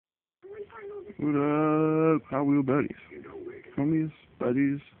What up, Hot Wheel buddies, homies,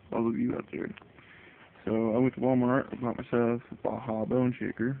 buddies, all of you out there. So I went to Walmart, I bought myself a Baja Bone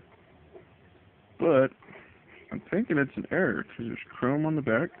Shaker, but I'm thinking it's an error because there's chrome on the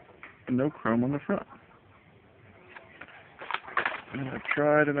back and no chrome on the front. And I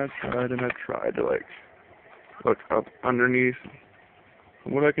tried to like look up underneath.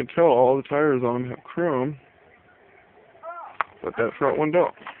 From what I can tell, all the tires on them have chrome, but that front one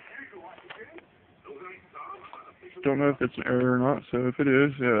don't. Don't know if it's an error or not, so if it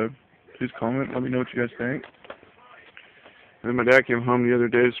is, please comment, let me know what you guys think. And then my dad came home the other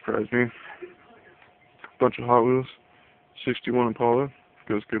day, surprised me. Bunch of Hot Wheels, 61 Impala,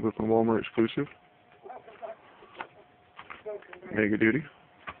 goes good with my Walmart exclusive. Mega Duty,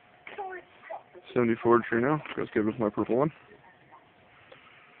 70 Ford Trino, goes good with my purple one.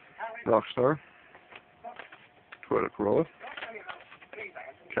 Rockstar, Toyota Corolla,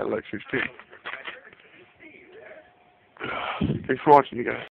 Cadillac 16. Thanks for watching, you guys.